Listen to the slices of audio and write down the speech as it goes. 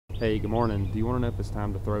Hey, good morning. Do you want to know if it's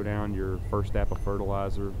time to throw down your first dap of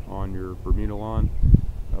fertilizer on your Bermuda lawn?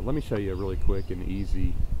 Let me show you a really quick and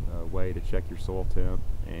easy way to check your soil temp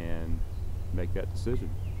and make that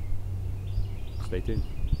decision. Stay tuned.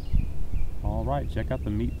 Alright, check out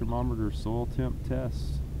the meat thermometer soil temp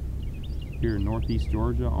test here in northeast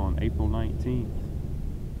Georgia on April 19th.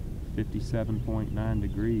 57.9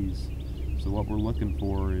 degrees. So what we're looking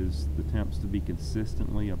for is the temps to be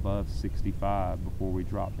consistently above 65 before we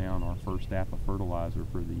drop down our first dap of fertilizer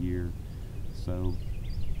for the year. So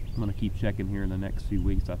I'm going to keep checking here in the next few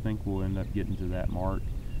weeks. I think we'll end up getting to that mark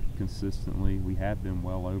consistently. We have been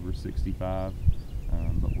well over 65,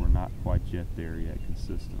 but we're not quite yet there yet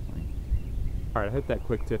consistently. Alright, I hope that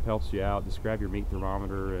quick tip helps you out. Just grab your meat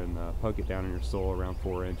thermometer and poke it down in your soil around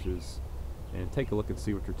 4 inches. And take a look and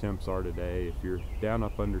see what your temps are today. If you're down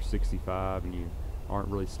up under 65 and you aren't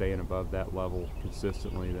really staying above that level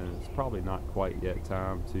consistently, then it's probably not quite yet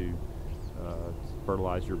time to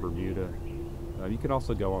fertilize your Bermuda. You can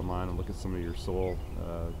also go online and look at some of your soil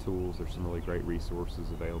tools. There's some really great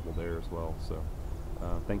resources available there as well. So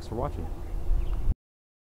thanks for watching.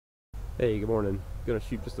 Hey, good morning. I'm going to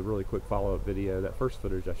shoot just a really quick follow-up video. That first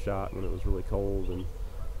footage I shot when it was really cold and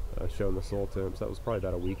showing the soil temps, that was probably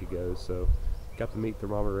about a week ago. So got the meat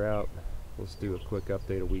thermometer out. Let's do a quick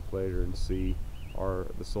update a week later and see, are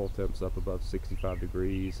the soil temps up above 65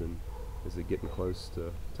 degrees, and is it getting close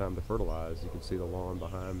to time to fertilize? You can see the lawn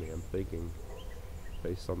behind me. I'm thinking,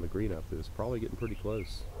 based on the green up, that it's probably getting pretty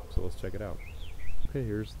close. So let's check it out. Okay,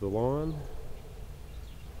 here's the lawn.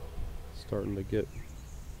 Starting to get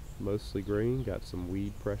mostly green. Got some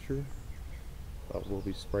weed pressure. We'll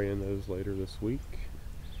be spraying those later this week.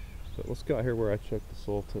 But let's go out here where I checked the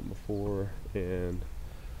soil temp before, and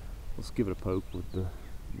let's give it a poke with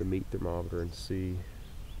the meat thermometer and see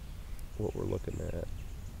what we're looking at.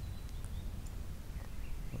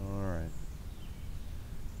 Alright.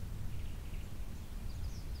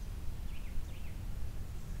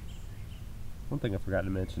 One thing I forgot to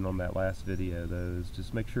mention on that last video though is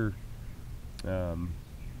just make sure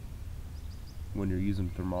when you're using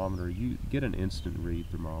a thermometer, you get an instant read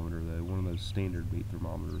thermometer though. One of those standard meat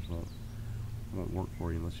thermometers won't work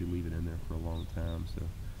for you unless you leave it in there for a long time. So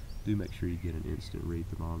do make sure you get an instant read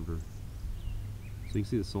thermometer. So you can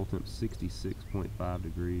see the soil temp 66.5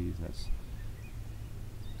 degrees. That's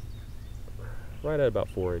right at about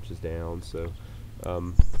 4 inches down. So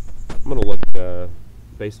I'm going to look,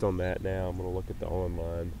 based on that now, I'm going to look at the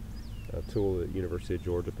online tool that University of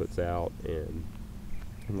Georgia puts out, and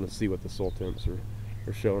I'm going to see what the soil temps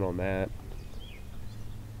are showing on that.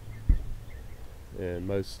 And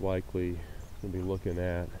most likely we'll be looking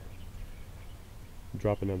at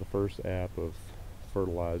dropping down the first app of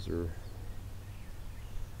fertilizer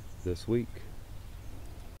this week.